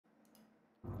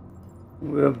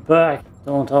We're back.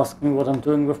 Don't ask me what I'm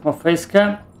doing with my face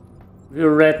cam. We're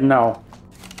red now.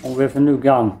 And we have a new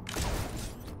gun.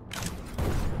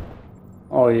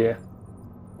 Oh yeah.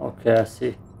 Okay, I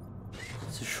see.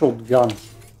 It's a shotgun.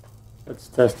 Let's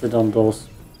test it on those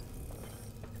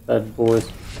bad boys.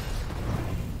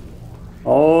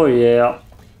 Oh yeah.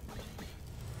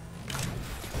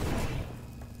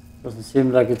 Doesn't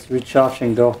seem like it's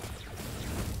recharging though.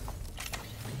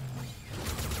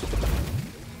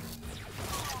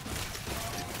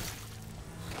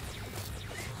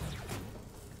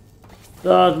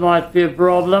 That might be a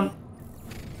problem.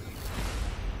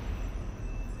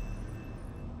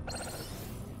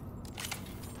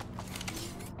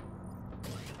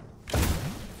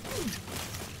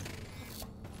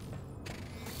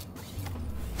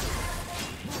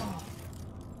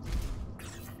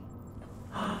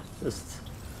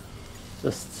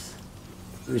 Just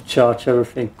recharge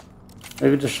everything.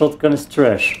 Maybe the shotgun is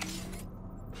trash.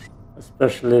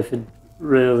 Especially if it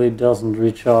really doesn't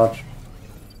recharge.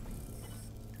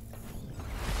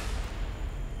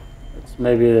 It's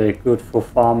maybe good for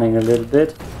farming a little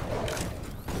bit.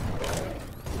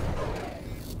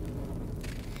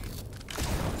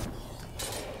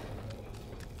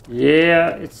 Yeah,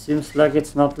 it seems like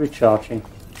it's not recharging.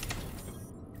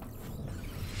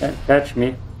 Can't catch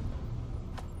me.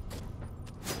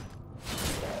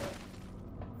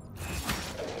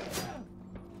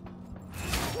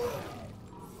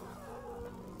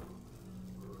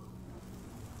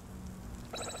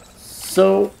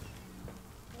 So,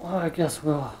 well, I guess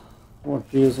we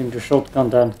won't be using the shotgun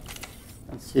then.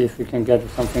 Let's see if we can get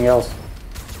something else.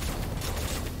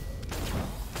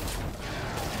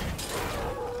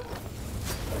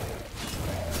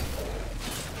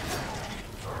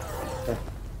 Okay.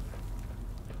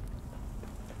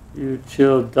 You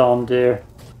chill down there.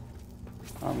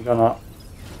 I'm gonna...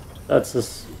 That's a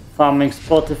farming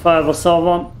spot if I ever saw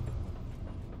one.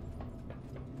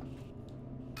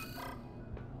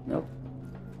 Nope.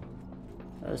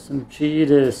 SMG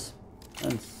it is.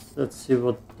 And let's see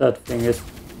what that thing is.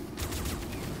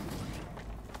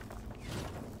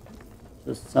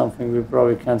 Just something we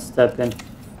probably can't step in.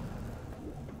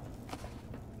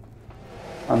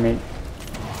 I mean...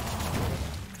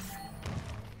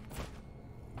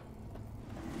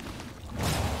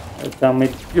 Tell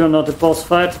me you're not a boss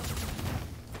fight.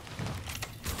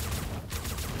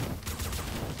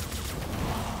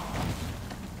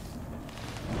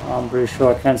 I'm pretty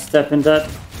sure I can't step in that.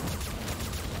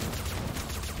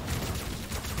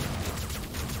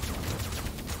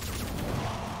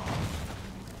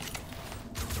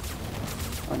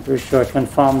 I'm pretty sure I can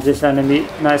farm this enemy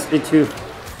nicely too.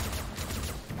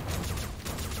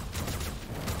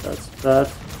 That's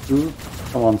bad. Ooh.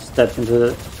 Come on, step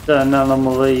into the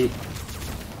anomaly.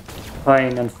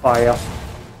 Pain and fire.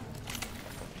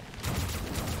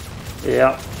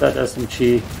 Yeah, that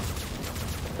SMG.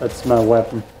 That's my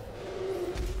weapon.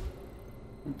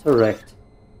 Interact.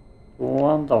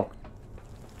 One dog.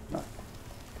 No.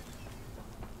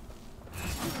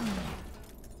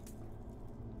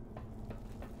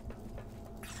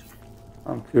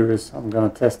 I'm curious. I'm gonna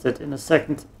test it in a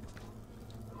second.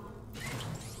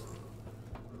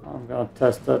 I'm gonna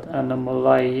test that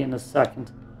anomaly in a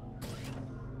second.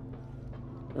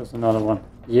 There's another one.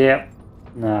 Yeah.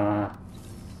 Nah.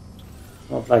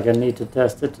 Not like I need to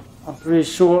test it. I'm pretty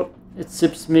sure it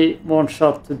zips me one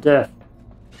shot to death.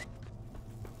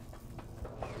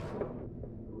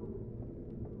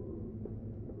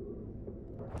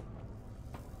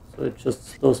 So it just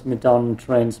slows me down and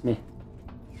trains me.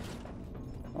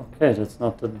 Okay, that's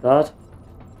not that bad.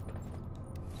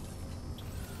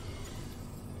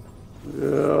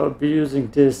 We'll be using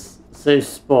this safe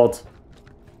spot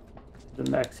to the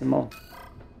maximum.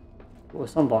 Oh,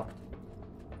 it's unlocked.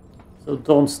 So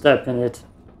don't step in it.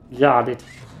 Got it.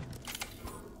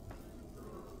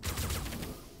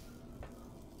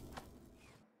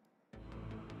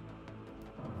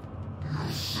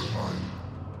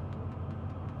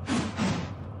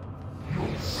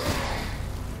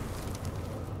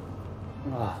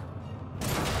 Ah.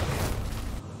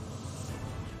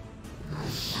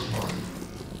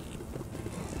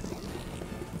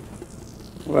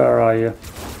 Where are you?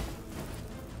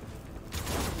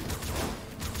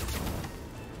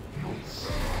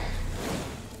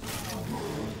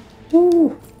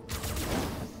 Woo.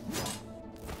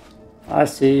 I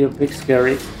see you, big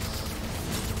scary.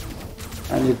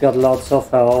 And you've got lots of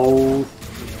health.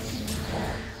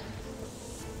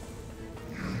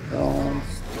 Don't.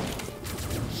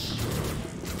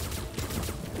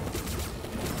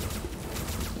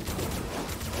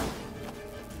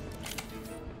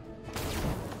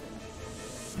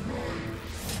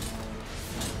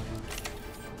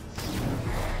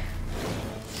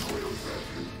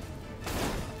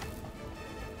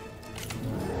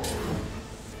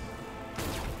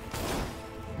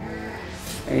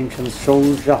 Ancient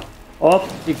soldier. Oh,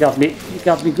 he got me. He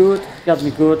got me good. He got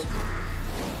me good.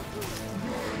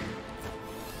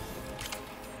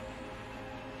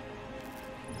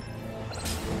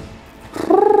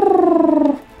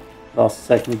 Last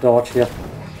second dodge here.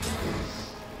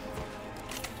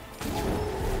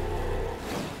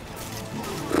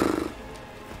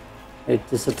 Hate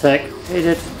this attack. Hate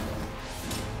it.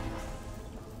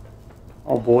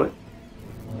 Oh boy.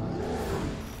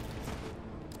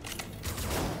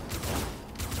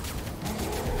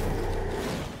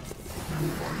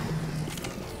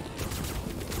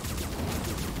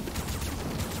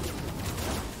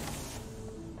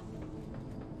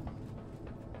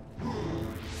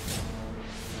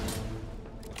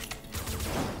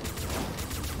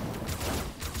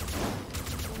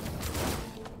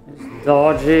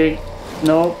 Dodging.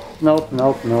 Nope, nope,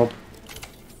 nope, nope.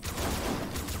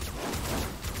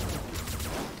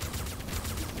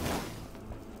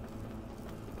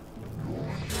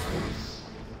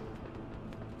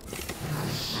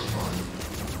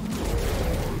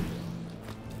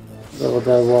 Whatever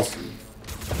that was.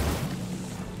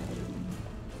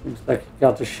 Seems like he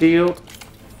got the shield.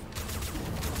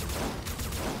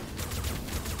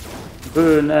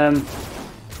 Burn him.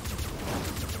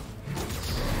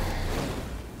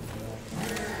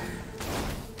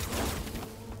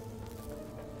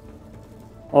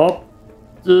 Up.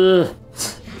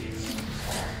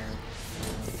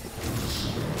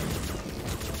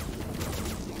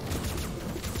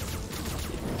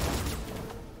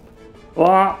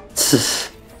 What?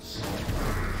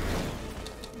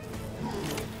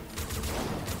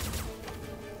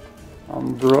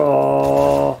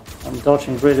 Bro. I'm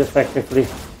dodging really effectively.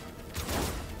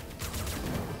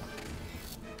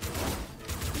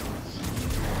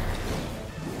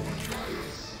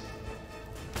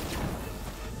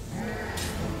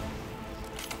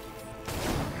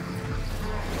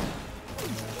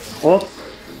 What?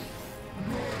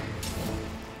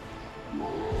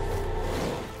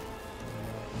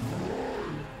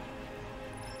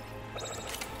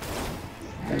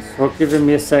 Thanks for giving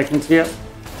me a second here.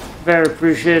 Very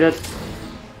appreciated.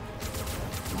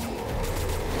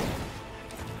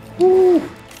 Woo.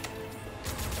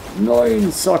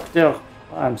 9 sucked there.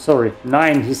 I'm sorry,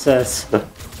 9 he says.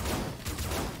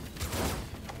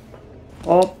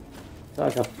 Oh, I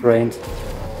got brained.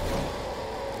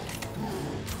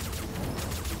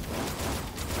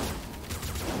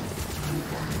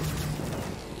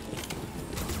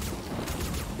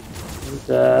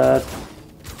 That.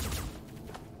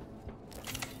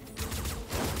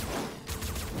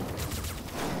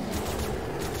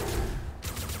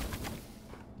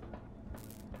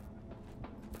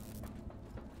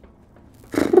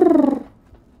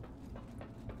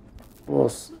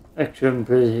 Was actually a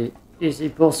pretty easy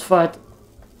boss fight.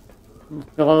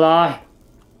 Not gonna lie.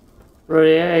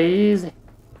 Pretty easy.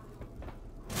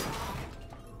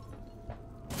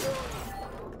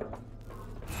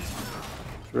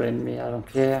 Drain me, I don't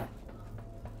care.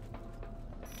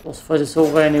 Boss fight is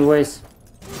over anyways.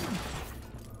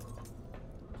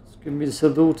 Just give me the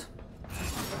salute.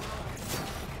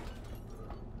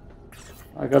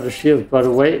 I got a shield, by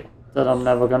the way, that I'm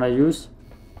never gonna use.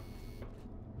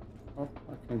 Oh,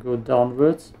 I can go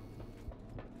downwards.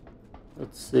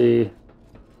 Let's see.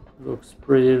 Looks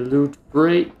pretty loot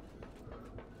free.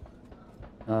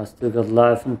 I still got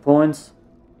life and points.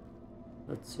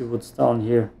 Let's see what's down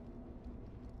here.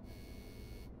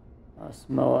 I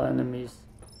smell enemies.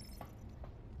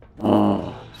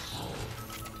 Oh.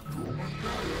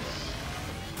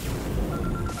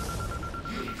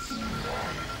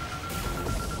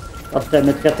 God damn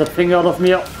it, get that thing out of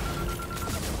me. Okay.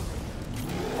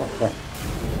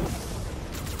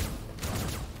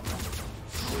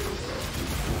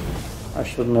 I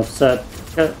shouldn't have said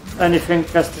anything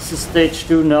because this is stage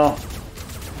 2 now.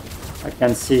 I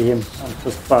can see him. I'm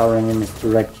just firing in his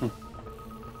direction.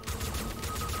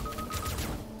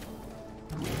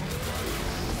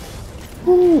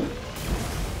 Woo.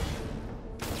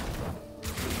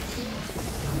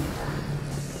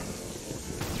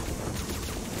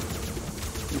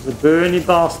 He's a burny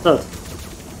bastard.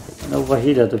 And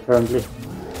overheated apparently.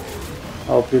 I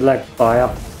hope you like fire.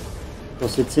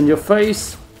 Because it's in your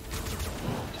face.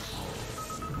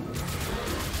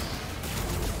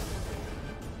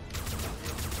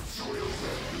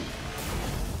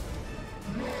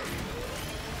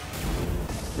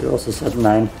 You also said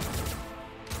 9.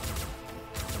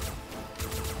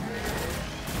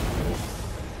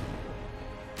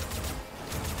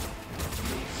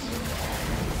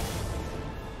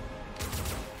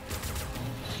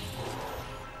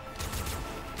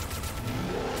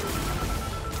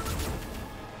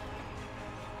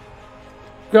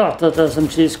 God, that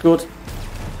SMG is good.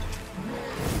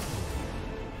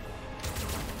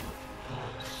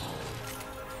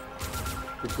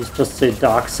 Did you just say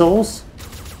Dark Souls?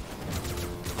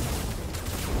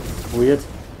 Weird.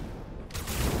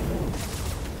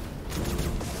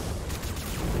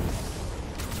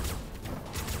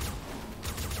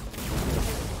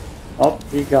 Oh,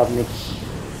 he got me.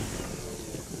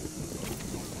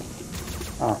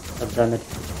 Ah, god damn it.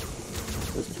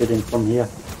 Just getting from here.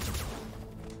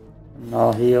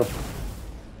 Now here.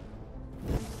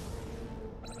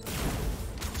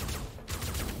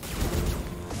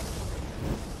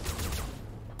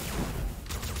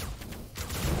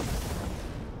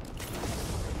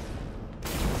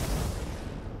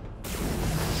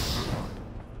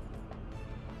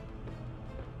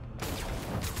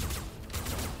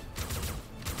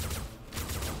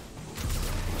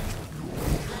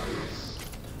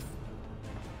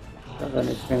 Got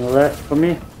anything left for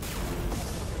me?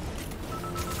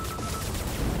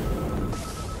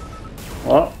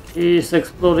 Oh, he's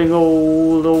exploding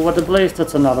all over the place.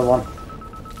 That's another one.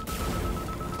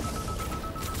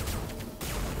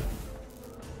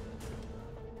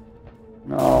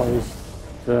 Now he's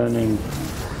turning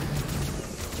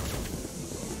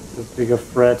to a bigger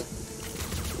threat.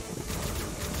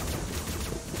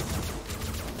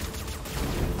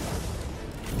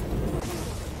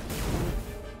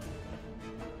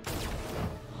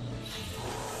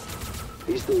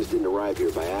 These things didn't arrive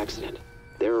here by accident.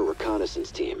 They're a reconnaissance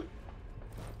team.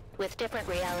 With different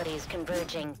realities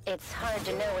converging, it's hard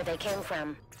to know where they came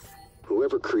from.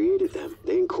 Whoever created them,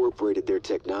 they incorporated their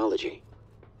technology.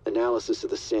 Analysis of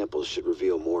the samples should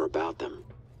reveal more about them.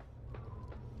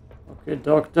 Okay,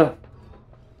 doctor.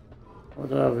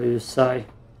 Whatever you say.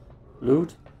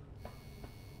 Loot?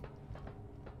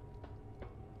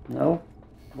 No?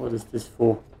 What is this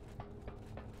for?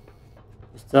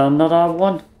 Is there another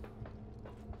one?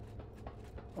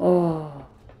 Oh.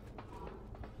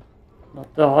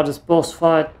 Not the hardest boss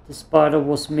fight. The spider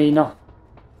was meaner.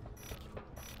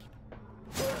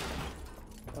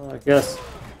 I guess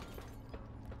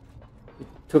it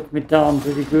took me down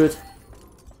pretty good.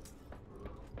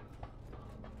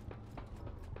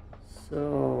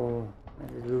 So,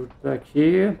 any loot back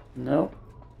here? No.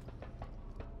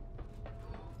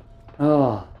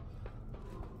 Ah,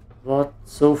 but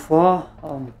so far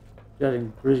I'm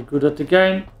getting pretty good at the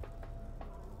game.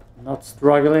 Not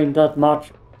struggling that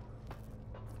much.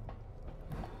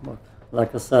 But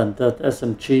like I said, that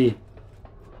SMG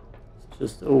is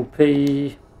just OP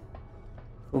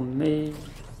for me.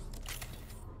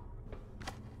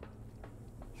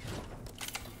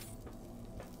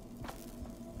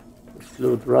 Just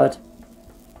loot, right?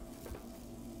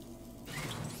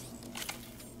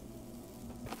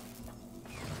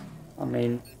 I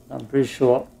mean, I'm pretty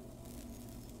sure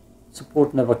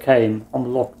support never came.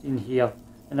 I'm locked in here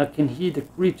and I can hear the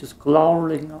creatures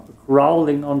growling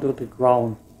under the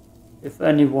ground. If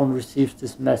anyone receives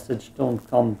this message, don't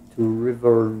come to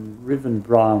Revion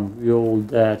Prime, we're all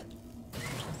dead.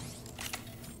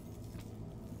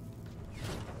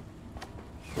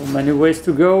 So many ways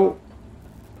to go.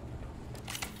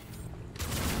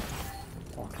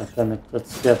 Oh, god damn it, that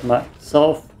scared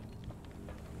myself.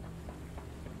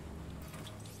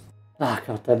 Ah,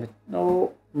 god damn it.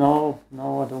 No, no,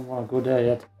 no, I don't want to go there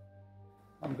yet.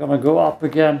 I'm gonna go up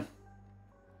again.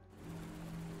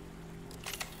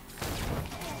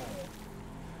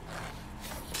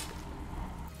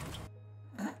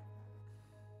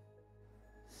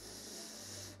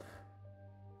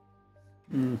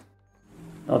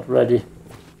 Not ready.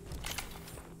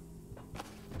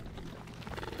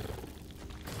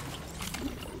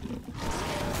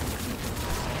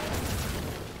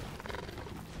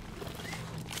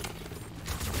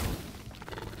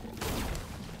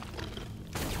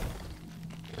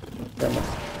 Damn it.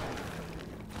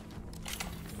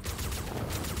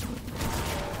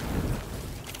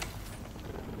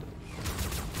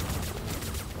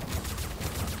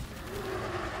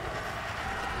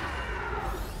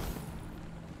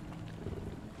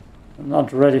 I'm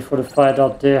not ready for the fight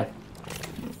out there.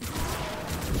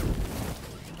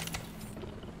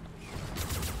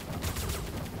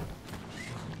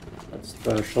 Let's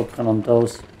throw a shotgun on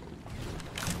those.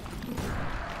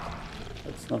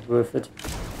 That's not worth it.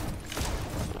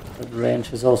 That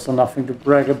range is also nothing to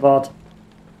brag about.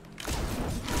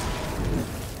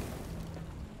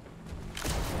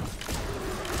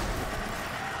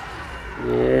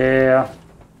 Yeah.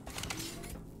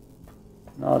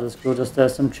 Not as good as the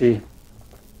SMG.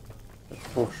 That's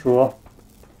for sure.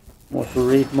 More to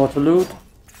read, more to loot.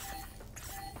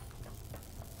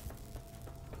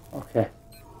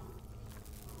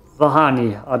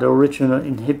 Vahani are the original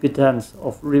inhabitants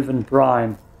of Revion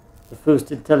Prime, the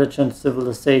first intelligent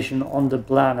civilization on the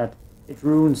planet. Its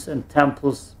ruins and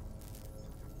temples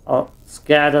are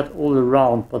scattered all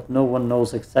around, but no one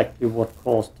knows exactly what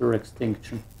caused their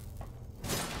extinction.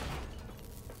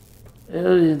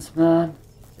 Aliens, man.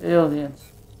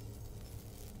 Aliens.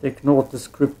 They ignored the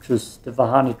scriptures. The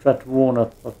Vahani tried to warn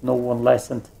it, but no one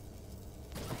listened.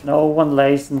 No one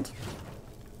listened.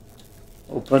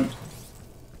 Open.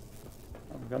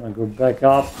 I'm gonna go back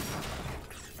up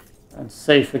and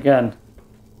save again.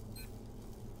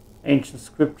 Ancient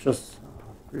scriptures.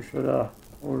 Pretty sure I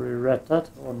already read that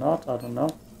or not, I don't know.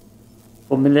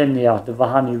 For millennia, the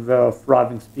Vahani were a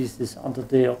thriving species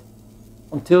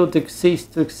until they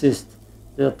ceased to exist.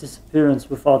 Their disappearance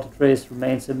without a trace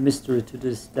remains a mystery to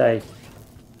this day.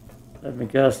 Let me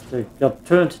guess, they got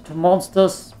turned into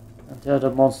monsters, and they're the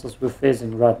monsters we're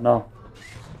facing right now.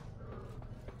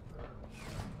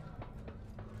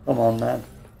 Come on, man.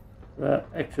 We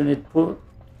actually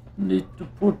need to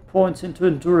put points into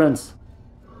endurance,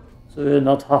 so we're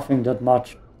not huffing that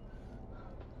much.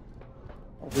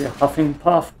 We're huffing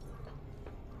puff.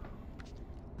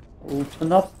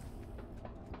 Open up.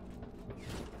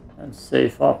 And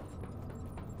save up.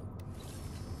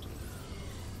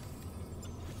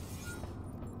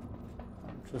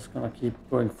 I'm just gonna keep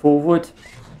going forward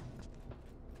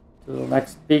to the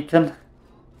next beacon.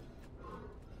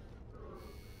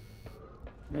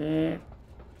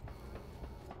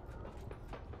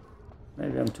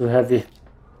 Maybe I'm too heavy.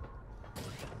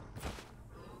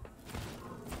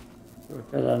 We'll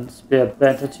get a spare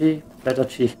battery.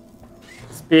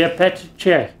 Spare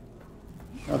battery.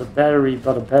 Not a battery,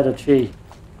 but a battery.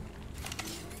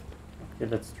 Okay,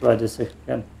 let's try this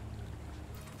again.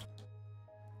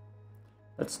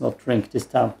 Let's not drink this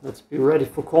time. Let's be ready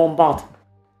for combat.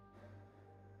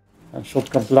 And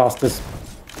shotgun blasters.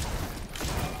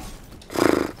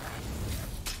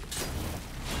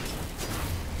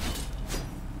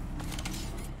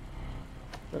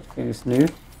 That thing is new.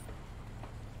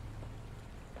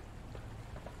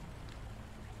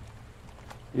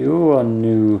 You are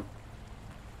new.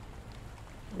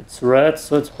 It's red,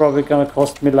 so it's probably gonna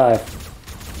cost me life.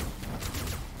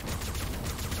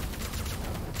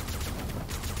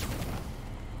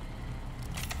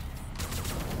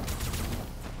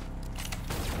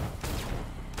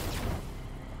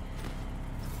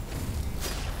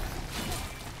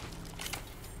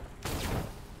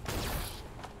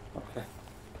 Okay.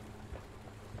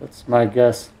 That's my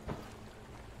guess.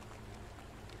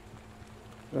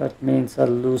 That means I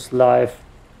lose life.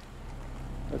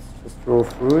 Let's just draw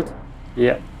through it.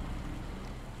 Yeah.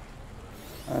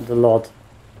 And a lot.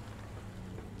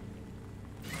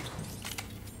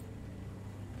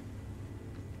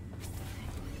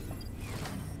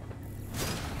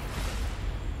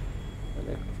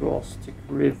 Electrostic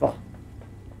river.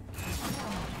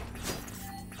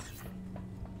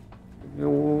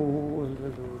 Oh,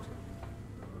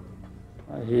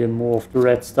 I hear more of the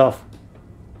red stuff.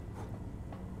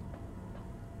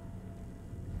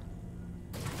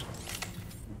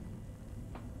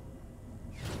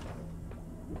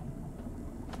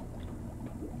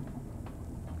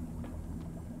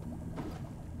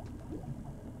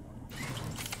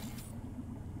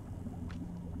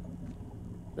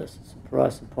 This is a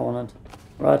surprise opponent,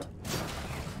 right?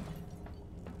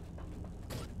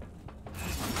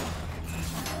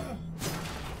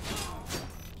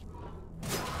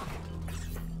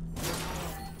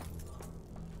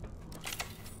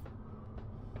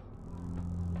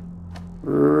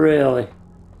 Really?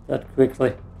 That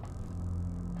quickly?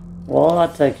 Well, I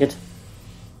take it.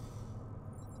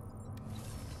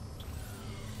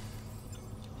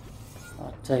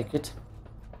 I'll take it.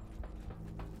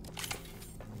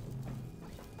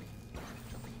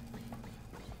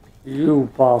 You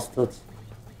bastards.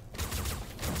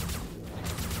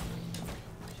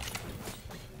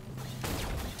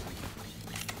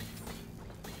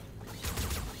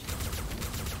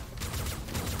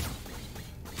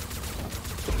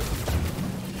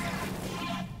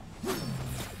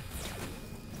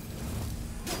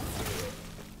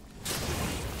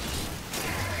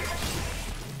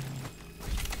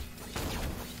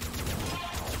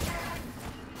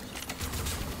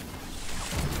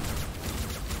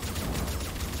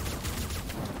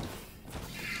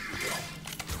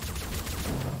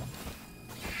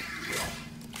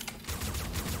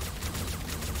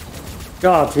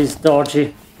 God, he's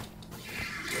dodgy.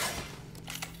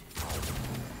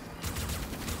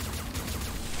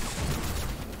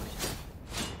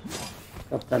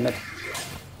 God damn it.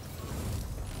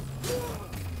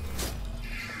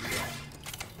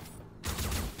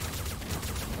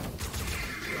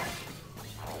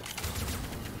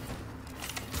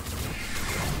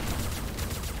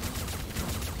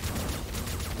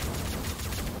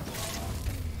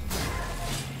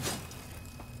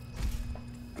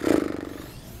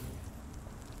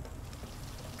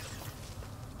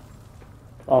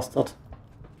 Bastard.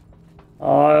 I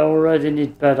already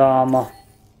need better armor.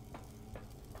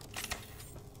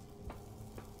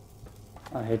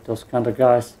 I hate those kind of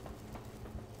guys.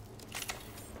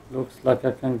 Looks like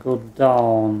I can go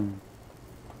down.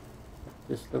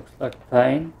 This looks like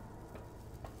pain.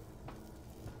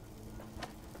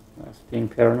 That's being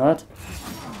paranoid.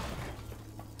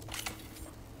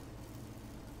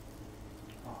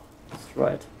 Oh, that's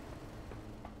right.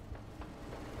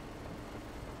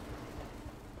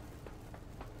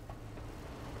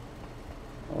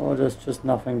 Oh, there's just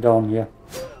nothing down here.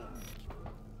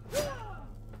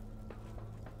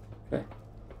 Okay.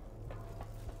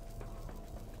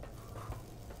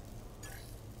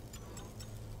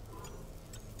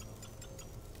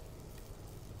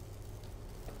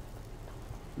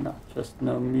 No, just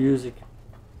no music.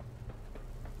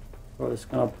 Or it's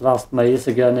gonna blast my ears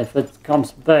again if it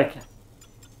comes back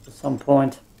at some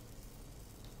point.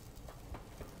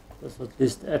 There's at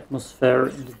least atmosphere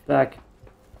in the back.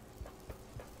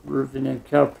 Revion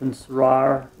Carpent's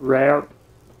rare.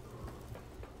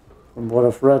 From what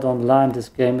I've read online, this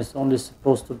game is only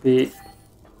supposed to be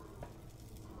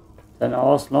 10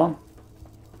 hours long.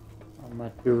 I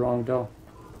might be wrong though.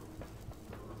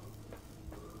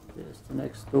 There's the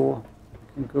next door.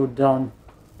 I can go down.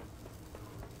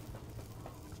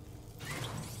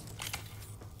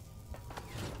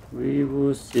 We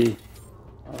will see.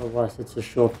 Otherwise it's a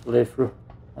short playthrough.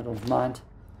 I don't mind.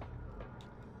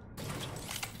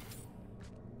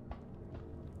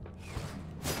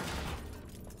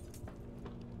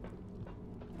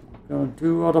 Gonna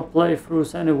do other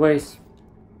playthroughs anyways.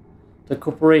 The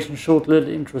corporation showed little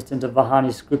interest in the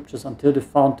Vahani scriptures until they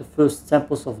found the first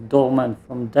samples of Dolmen.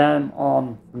 From then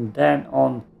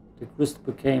on, the quest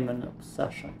became an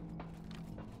obsession.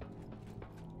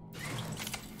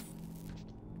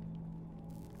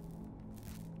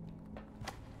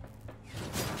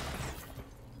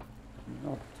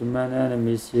 Not too many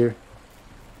enemies here.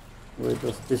 Where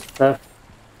does this path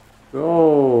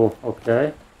go?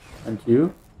 Okay, and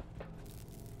you?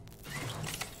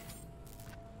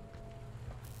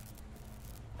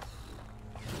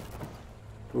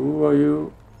 Who are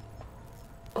you?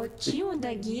 O tio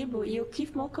da Gibo e o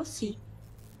Kif Mokosi.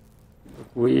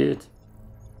 Look weird.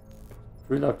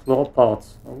 Thriller claw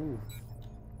parts.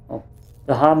 Oh.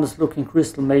 The harmless looking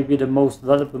crystal may be the most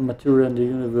valuable material in the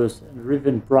universe, and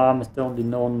Revion Prime is the only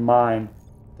known mine.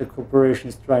 The corporation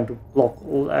is trying to block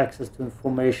all access to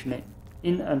information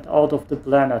in and out of the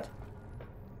planet.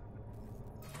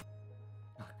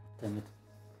 Oh, damn it.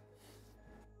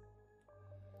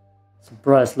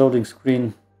 Surprise loading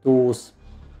screen. Doors.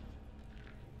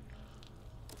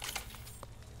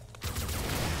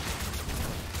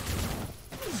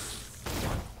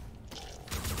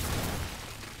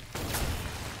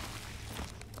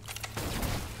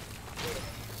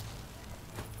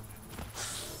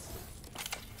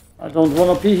 I don't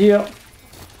want to be here.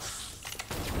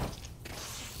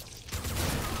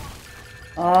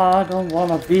 I don't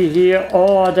want to be here.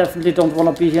 Oh, I definitely don't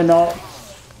want to be here now.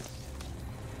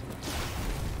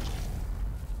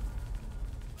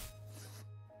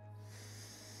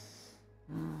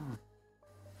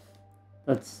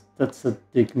 That's a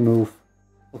dick move.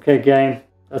 Okay, game.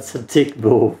 That's a dick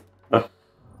move. That's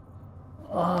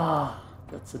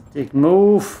a dick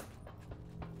move.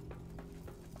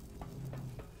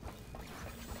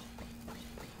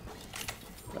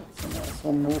 That's an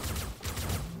asshole move.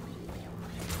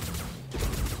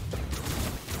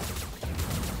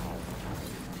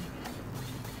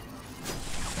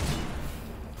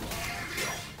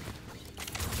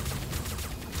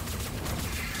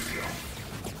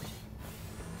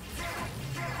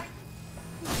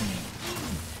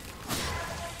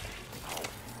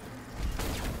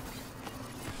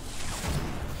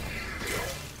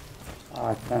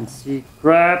 I can't see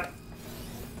crap.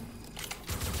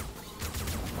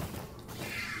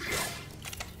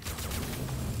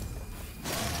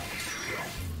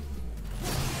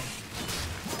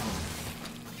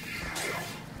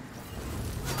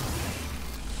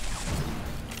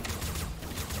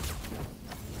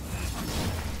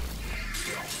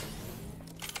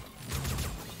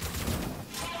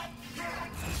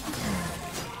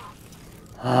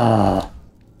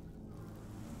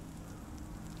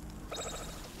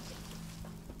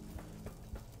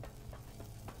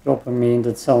 Dropping me in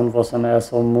that zone was an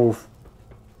asshole move.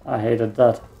 I hated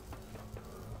that.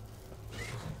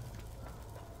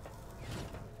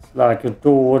 It's like a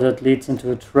door that leads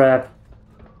into a trap.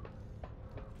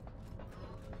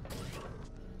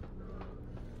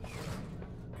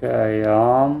 Okay,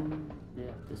 yeah,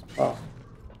 this path.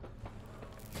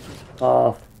 This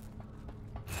path.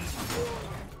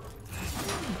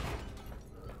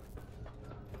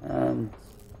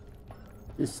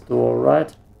 this door,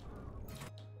 right?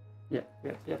 Yep.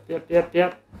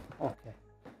 Okay.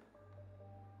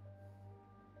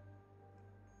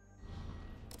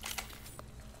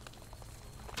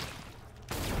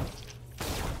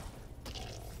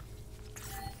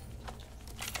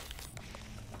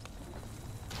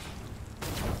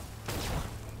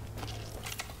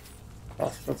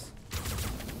 Bastards.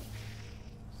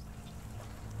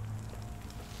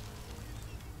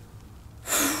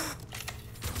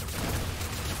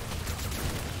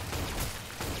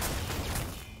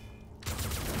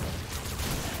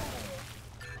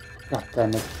 God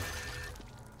damn it.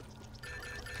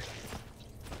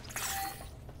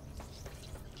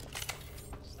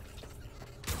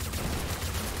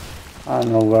 I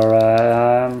know where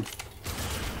I am.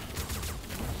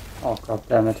 Oh, god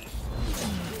damn it.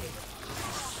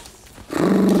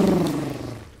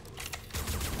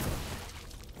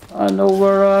 I know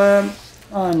where I am.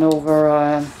 I know where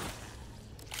I am.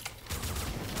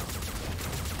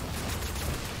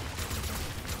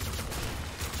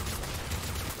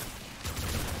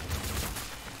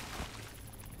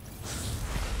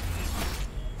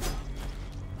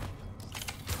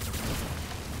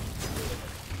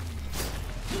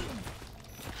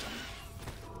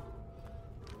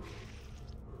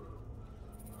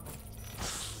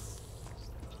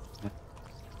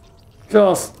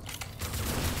 Just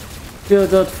kill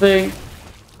that thing.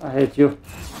 I hate you.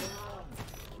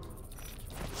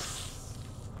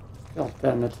 God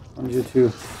damn it, on you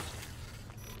too.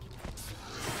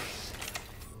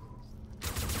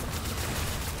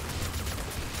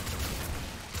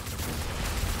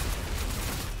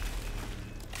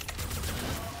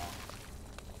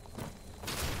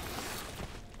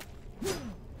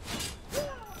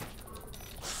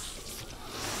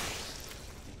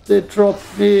 They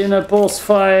dropped me in a boss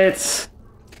fight.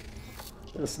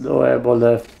 There's no ammo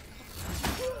left.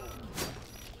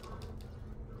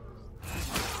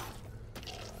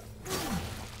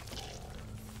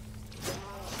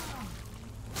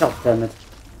 God damn it.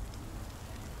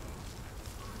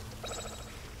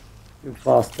 You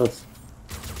bastards.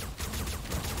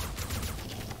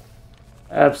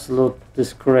 Absolute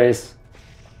disgrace.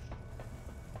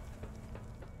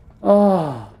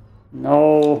 Oh,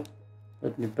 no.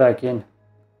 Let me back in.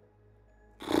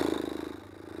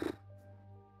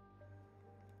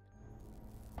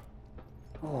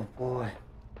 Oh boy.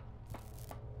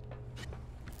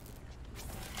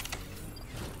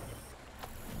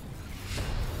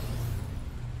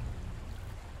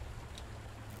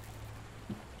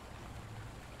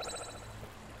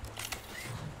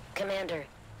 Commander,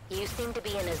 you seem to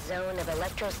be in a zone of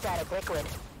electrostatic liquid.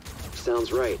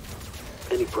 Sounds right.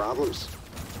 Any problems?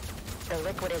 The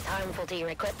liquid is harmful to your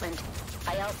equipment.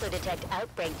 I also detect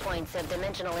outbreak points of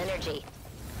dimensional energy.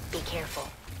 Be careful.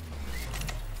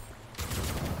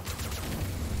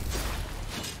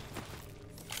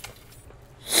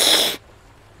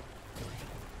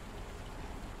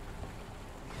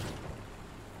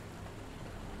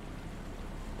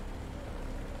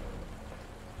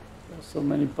 There's so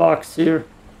many bugs here.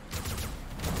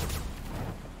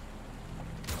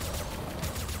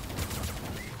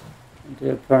 And they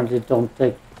apparently don't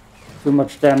take too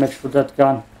much damage with that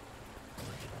gun.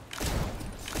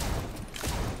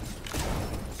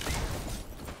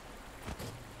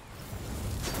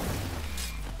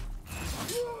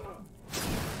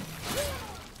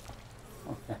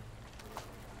 Okay.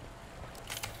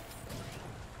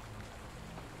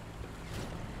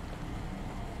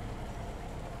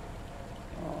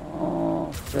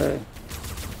 Okay.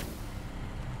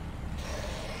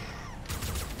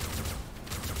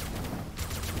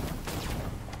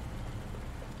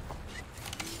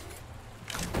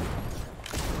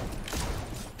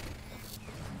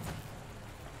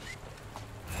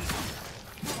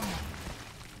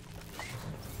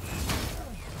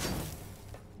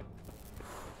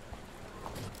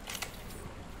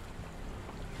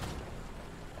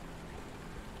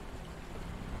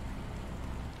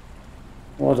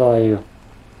 What are you?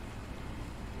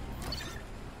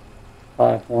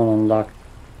 Pipe 1 unlocked.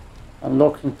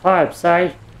 Unlocking pipes,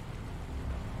 eh?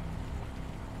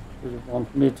 Do you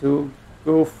want me to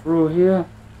go through here?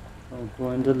 Don't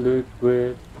go in the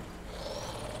liquid.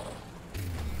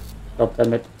 God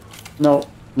damn it. No,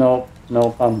 no,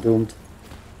 no, I'm doomed.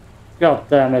 God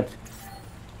damn it.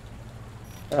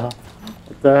 What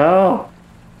the hell?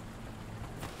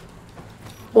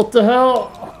 What the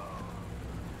hell?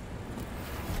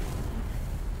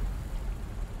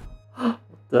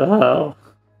 What the hell?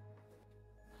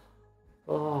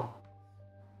 Oh.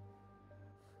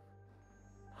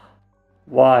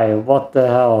 Why? What the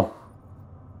hell?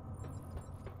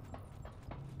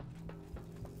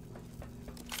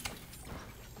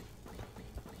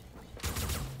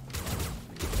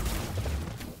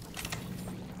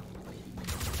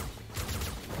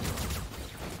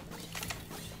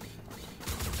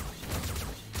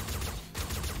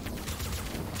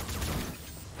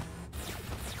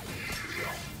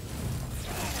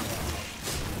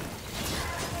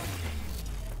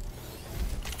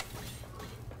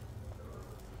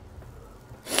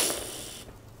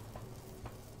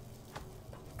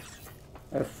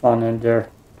 have fun in there.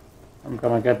 I'm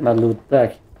gonna get my loot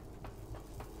back.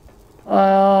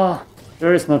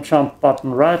 There is no jump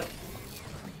button, right?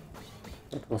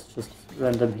 That was just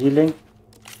random healing.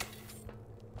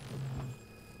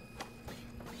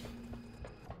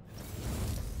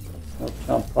 No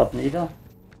jump button either.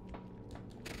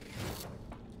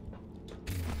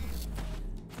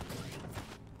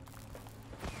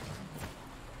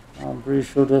 I'm pretty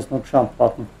sure there's no jump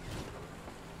button.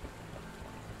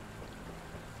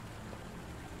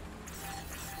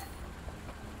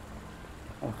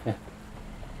 Okay.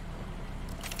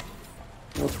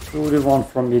 What do they want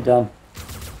from me then?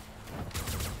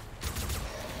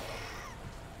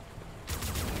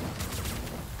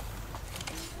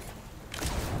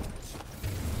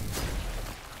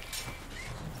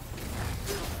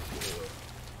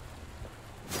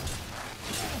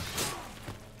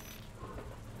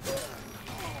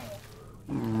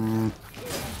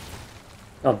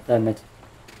 God damn it.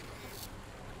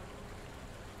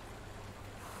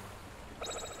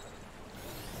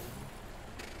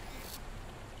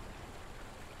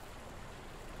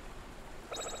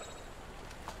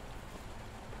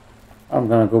 I'm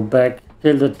gonna go back,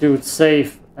 kill the dude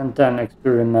safe, and then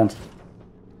experiment.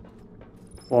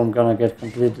 Or I'm gonna get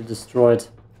completely destroyed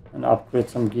and upgrade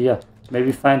some gear.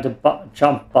 Maybe find the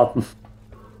jump button.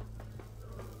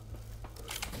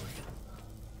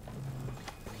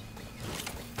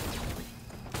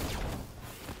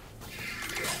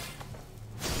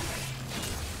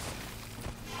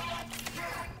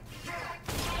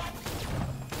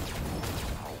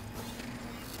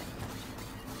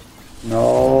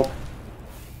 No.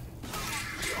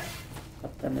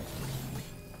 God damn it.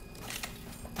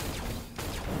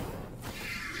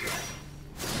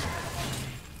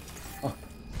 Oh.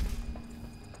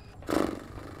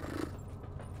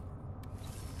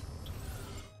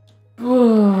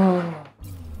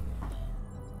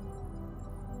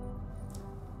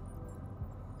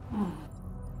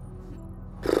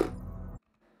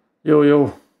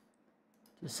 Yo,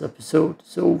 this episode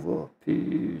is over.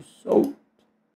 Peace out.